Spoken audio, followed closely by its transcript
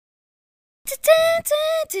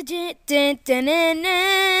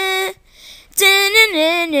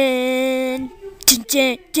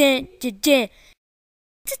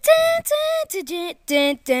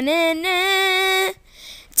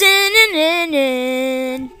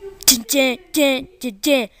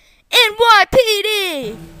NYPD!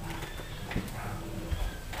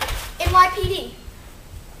 NYPD!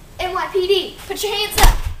 NYPD! Put your hands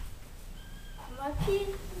up! NYPD!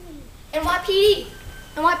 NYPD!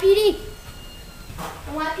 NYPD!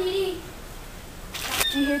 NYPD!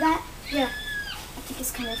 Did you hear that? Yeah. I think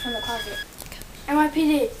it's coming from the closet.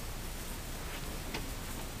 NYPD!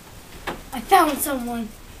 I found someone.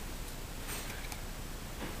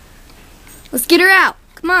 Let's get her out.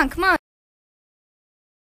 Come on, come on.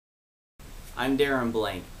 I'm Darren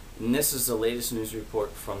Blank, and this is the latest news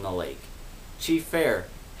report from the lake. Chief Fair,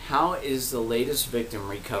 how is the latest victim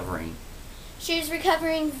recovering? She is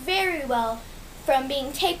recovering very well from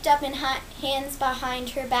being taped up in hands behind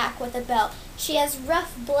her back with a belt. She has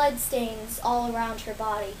rough blood stains all around her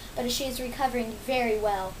body, but she is recovering very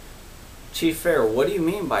well. Chief Fair, what do you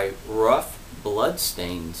mean by rough blood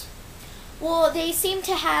stains? Well, they seem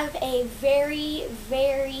to have a very,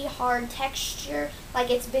 very hard texture, like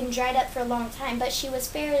it's been dried up for a long time, but she was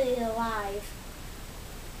fairly alive.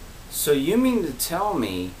 So you mean to tell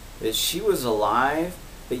me that she was alive,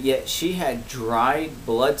 but yet she had dried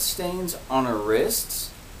blood stains on her wrists?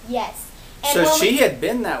 Yes. And So she had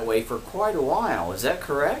been that way for quite a while, is that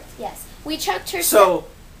correct? Yes. We chucked her... So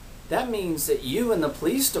that means that you and the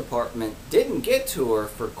police department didn't get to her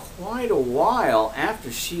for quite a while after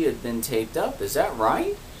she had been taped up, is that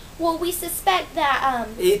right? Well, we suspect that,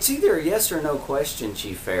 It's either a yes or no question,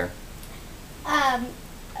 Chief Fair.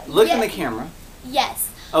 Look in the camera. Yes.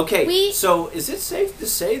 Okay, so is it safe to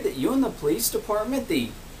say that you and the police department,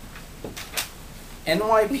 the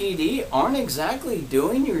NYPD, aren't exactly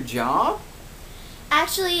doing your job?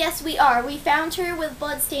 Actually, yes, we are. We found her with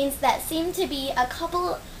bloodstains that seem to be a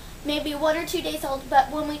couple, maybe 1 or 2 days old, but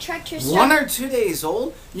when we tracked her... 1 or 2 days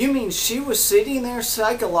old? You mean she was sitting there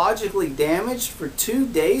psychologically damaged for 2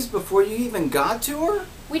 days before you even got to her?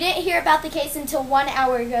 We didn't hear about the case until 1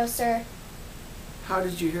 hour ago, sir. How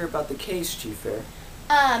did you hear about the case, Chief Fair?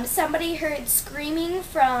 Somebody heard screaming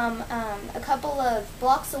from a couple of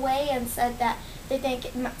blocks away and said that they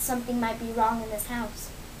think something might be wrong in this house.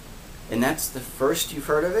 And that's the first you've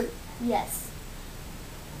heard of it? Yes.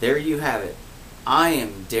 There you have it. I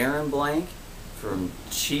am Darren Blank from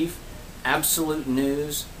Chief Absolute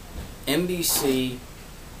News, NBC,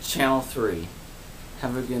 Channel 3.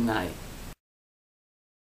 Have a good night.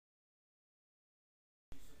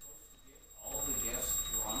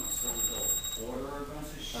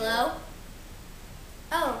 Hello?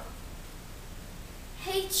 Oh.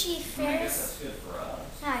 Hey, Chief Ferris. I guess that's good for us.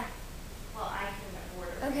 Hi. Well, I can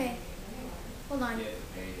order. Okay. Hold on. You have to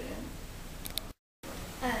pay it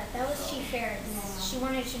in. That was Chief Ferris. She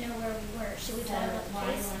wanted to know where we were. Should we tell her about the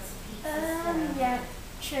case? Yeah.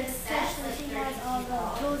 Sure, especially she has all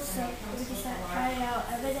the tools so we can start finding out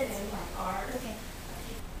evidence. Okay.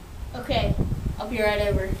 Okay, I'll be right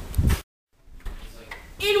over.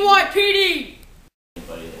 NYPD!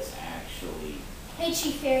 Anybody that's actually Hey,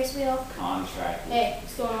 Chief Ferris, we all... contracted Hey,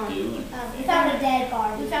 what's going on? doing we found a dead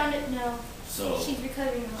body. We found it, no. So, She's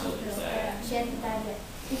recovering in the so hospital. there's that. She hasn't died yet.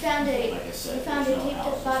 We found a, Like I said, we found a there's no taped up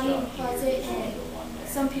house body in the stuff here. closet, There's only and the one there.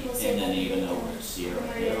 some people say And that then the even victim, over at Sierra the Hills,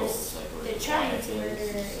 murderers, like where the the trying wife to murder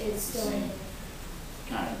is it's the still in. same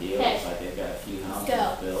kind of deal. Hey. It's like they've got a few houses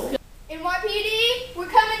go. built. NYPD, we're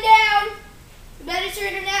coming down. You better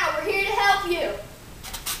surrender now. We're here to help you.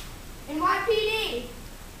 NYPD.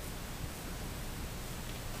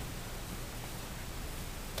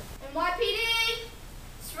 NYPD,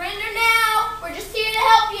 surrender now. We're just here to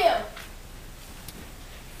help you.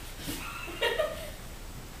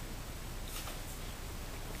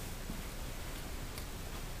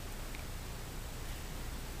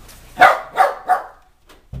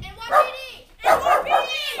 NYPD! NYPD!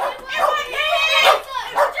 NYPD!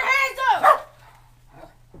 Put your hands up!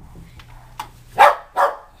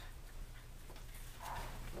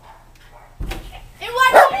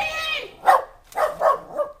 NYPD!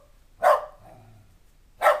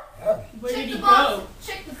 Where did he the go? boxes.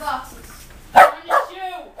 Check the boxes. Find his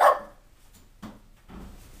shoe.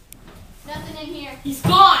 Nothing in here. He's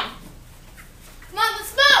gone. Come on,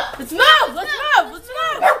 let's move! Let's move. Let's move. Let's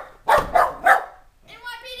move.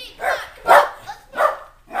 NYPD, come on, let's move!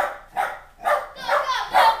 Go, go,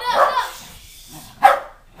 go, go, go!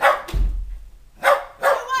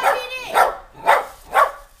 NYPD!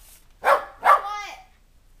 Quiet!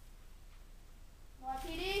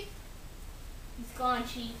 NYPD? He's gone,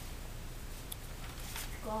 Chief.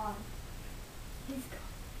 Gone.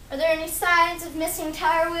 Are there any signs of missing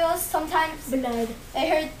tire wheels? Sometimes Blood. they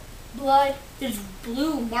heard blood. There's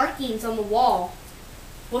blue markings on the wall.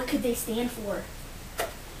 What could they stand for?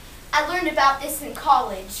 I learned about this in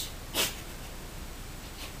college.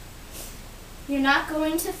 You're not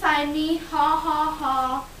going to find me, ha ha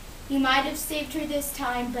ha. You might have saved her this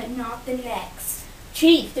time, but not the next.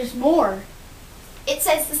 Chief, there's more. It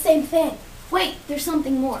says the same thing. Wait, there's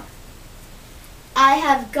something more. I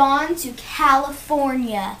have gone to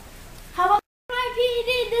California. How about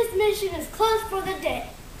NYPD? This mission is closed for the day.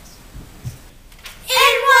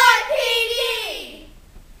 NYPD!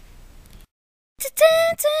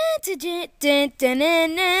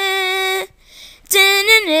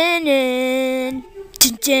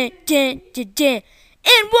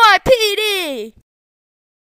 NYPD!